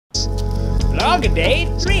vlog day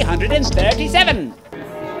 337.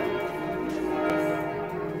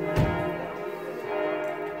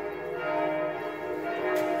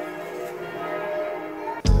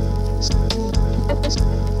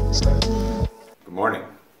 Good morning.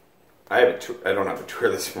 I don't have a tour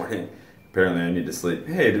this morning. Apparently I need to sleep.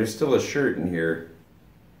 Hey, there's still a shirt in here.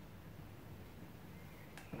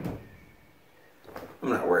 I'm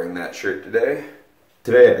not wearing that shirt today.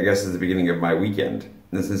 Today, I guess, is the beginning of my weekend.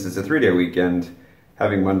 And since it's a 3-day weekend,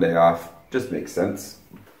 having Monday off just makes sense.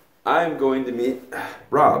 I'm going to meet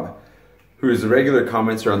Rob, who is a regular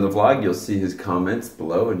commenter on the vlog. You'll see his comments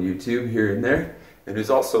below on YouTube here and there. And who's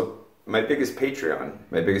also my biggest patron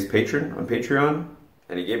on Patreon.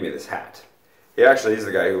 And he gave me this hat. He's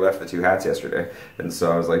the guy who left the 2 hats yesterday. And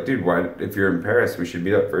so I was like, dude, why, if you're in Paris, we should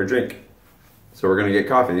meet up for a drink. So we're gonna get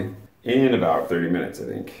coffee in about 30 minutes, I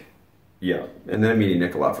think. Yeah, and then I'm meeting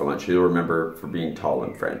Nicolas for lunch. He'll remember for being tall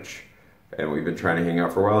in French. And we've been trying to hang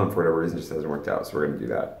out for a while, and for whatever reason, it just hasn't worked out, so we're gonna do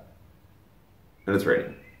that. And it's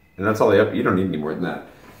raining. And that's all you don't need any more than that.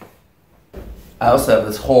 I also have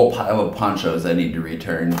this whole pile of ponchos I need to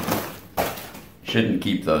return. Shouldn't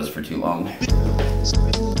keep those for too long.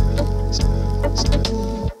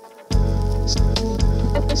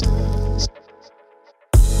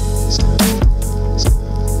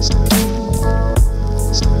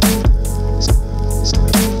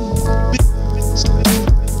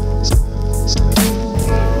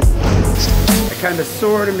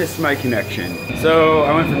 Sort of missed my connection. So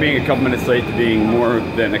I went from being a couple minutes late to being more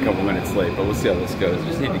than a couple minutes late, but we'll see how this goes.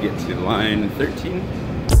 Just need to get to line 13.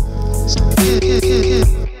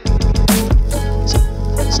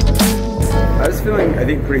 I was feeling, I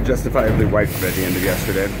think, pretty justifiably wiped by the end of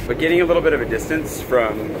yesterday, but getting a little bit of a distance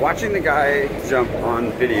from watching the guy jump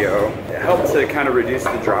on video, it helped to kind of reduce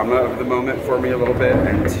the drama of the moment for me a little bit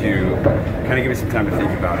and to kind of give me some time to think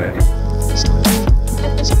about it.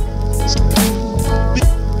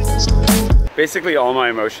 Basically, all my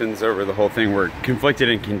emotions over the whole thing were conflicted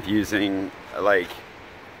and confusing, like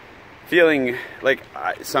feeling like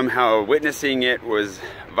somehow witnessing it was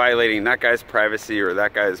violating that guy's privacy or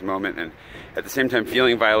that guy's moment, and at the same time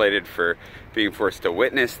feeling violated for being forced to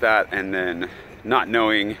witness that, and then not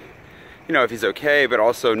knowing, you know, if he's okay, but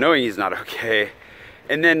also knowing he's not okay,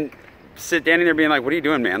 and then standing there being like, what are you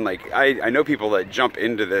doing, man? Like, I know people that jump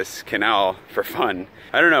into this canal for fun.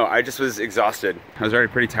 I don't know, I just was exhausted. I was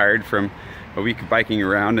already pretty tired from a week of biking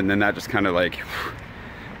around, and then that just kind of like,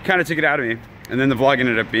 kind of took it out of me. And then the vlog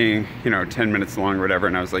ended up being, you know, 10 minutes long or whatever,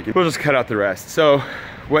 and I was like, we'll just cut out the rest. So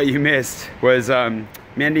what you missed was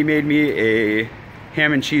Mandy made me a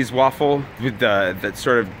ham and cheese waffle with that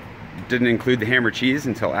sort of didn't include the ham or cheese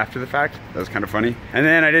until after the fact. That was kind of funny. And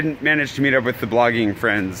then I didn't manage to meet up with the vlogging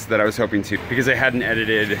friends that I was hoping to because I hadn't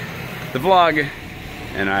edited the vlog,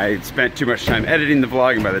 and I spent too much time editing the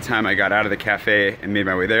vlog, and by the time I got out of the cafe and made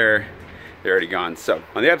my way there, they're already gone. So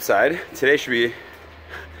on the upside, today should be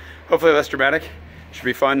hopefully less dramatic. Should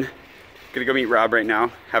be fun. Gonna go meet Rob right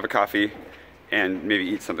now, have a coffee, and maybe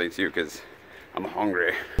eat something too, because I'm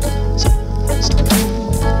hungry.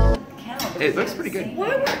 It looks pretty good.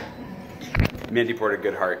 What? Mandy poured a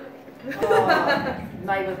good heart. Oh,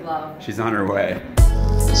 night with love. She's on her way.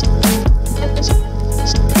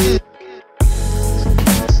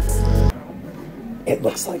 It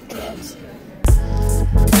looks like drugs.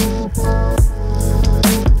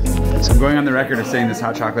 I'm going on the record of saying this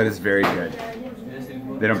hot chocolate is very good.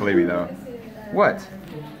 They don't believe me though. What?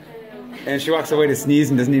 And she walks away to sneeze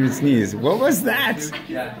and doesn't even sneeze. What was that?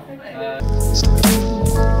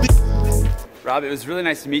 Rob, it was really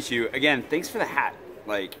nice to meet you. Again, thanks for the hat.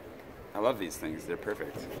 Like, I love these things. They're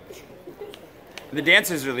perfect. The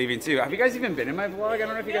dancers are leaving too. Have you guys even been in my vlog? I don't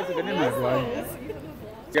know if you guys have been in my vlog.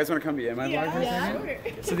 You guys want to come be in my vlog for a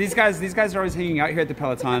second? So these guys are always hanging out here at the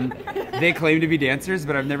Peloton. They claim to be dancers,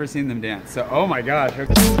 but I've never seen them dance. So, oh my gosh.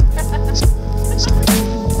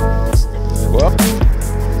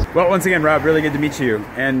 Well, once again, Rob, really good to meet you.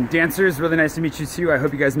 And dancers, really nice to meet you too. I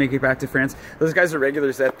hope you guys make it back to France. Those guys are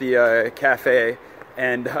regulars at the cafe,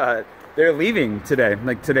 and they're leaving today.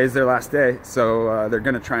 Like, today's their last day, so they're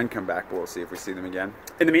gonna try and come back, but we'll see if we see them again.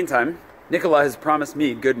 In the meantime, Nicolas has promised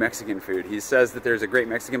me good Mexican food. He says that there's a great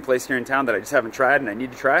Mexican place here in town that I just haven't tried and I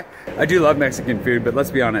need to try. I do love Mexican food, but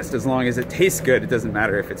let's be honest, as long as it tastes good, it doesn't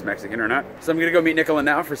matter if it's Mexican or not. So I'm gonna go meet Nicolas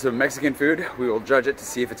now for some Mexican food. We will judge it to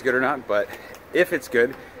see if it's good or not, but if it's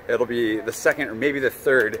good, it'll be the second or maybe the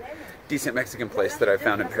third decent Mexican place that I've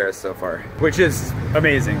found in Paris so far, which is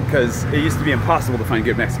amazing because it used to be impossible to find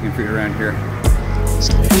good Mexican food around here.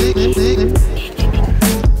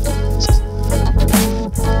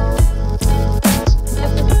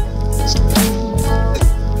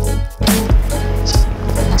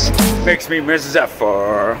 Makes me miss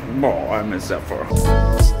Zephyr. More, I miss Zephyr.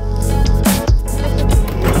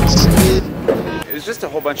 It was just a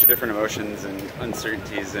whole bunch of different emotions and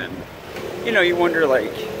uncertainties, and you know, you wonder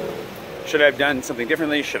like, should I have done something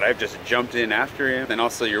differently? Should I have just jumped in after him? And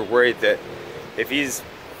also you're worried that if he's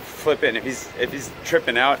flipping, if he's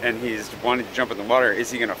tripping out and he's wanting to jump in the water, is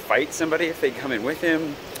he gonna fight somebody if they come in with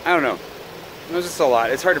him? I don't know. It was just a lot.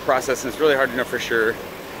 It's hard to process, and it's really hard to know for sure.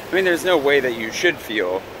 I mean, there's no way that you should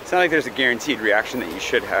feel. It's not like there's a guaranteed reaction that you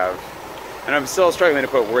should have. And I'm still struggling to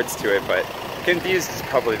put words to it, but confused is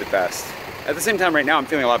probably the best. At the same time, right now, I'm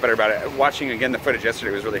feeling a lot better about it. Watching again the footage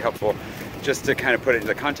yesterday was really helpful, just to kind of put it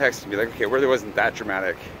into context and be like, okay, where there wasn't that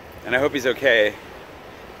dramatic. And I hope he's okay,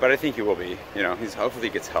 but I think he will be. You know, hopefully he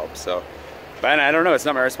gets help. So, but I don't know, it's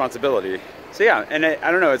not my responsibility. So yeah, and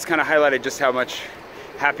I don't know, it's kind of highlighted just how much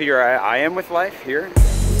happier I am with life here.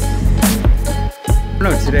 I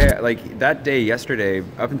don't know, today, like that day yesterday,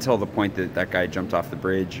 up until the point that that guy jumped off the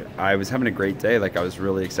bridge, I was having a great day. Like I was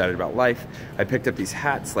really excited about life. I picked up these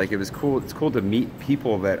hats. Like it was cool. It's cool to meet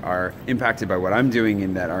people that are impacted by what I'm doing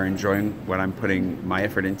and that are enjoying what I'm putting my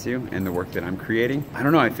effort into and the work that I'm creating. I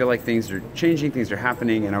don't know, I feel like things are changing, things are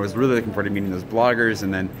happening, and I was really looking forward to meeting those bloggers.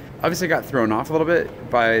 And then obviously I got thrown off a little bit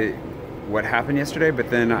by what happened yesterday, but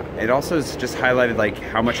then it also has just highlighted like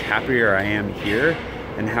how much happier I am here,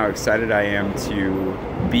 and how excited I am to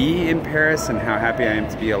be in Paris, and how happy I am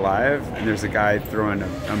to be alive. And there's a guy throwing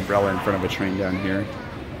an umbrella in front of a train down here.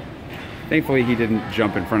 Thankfully he didn't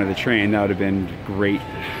jump in front of the train. That would have been great.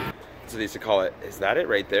 So they used to call it, is that it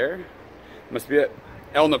right there? Must be it.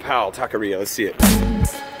 El Nopal Taqueria, let's see it.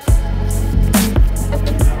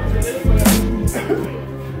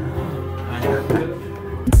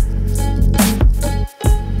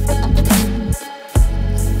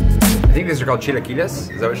 I think these are called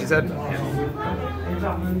chilaquiles. Is that what she said?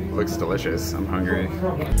 Yeah. Looks delicious. I'm hungry.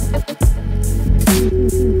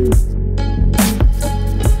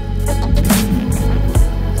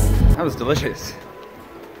 That was delicious.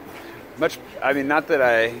 I mean, not that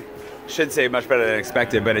I should say much better than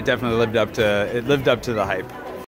expected, but it definitely lived up to the hype.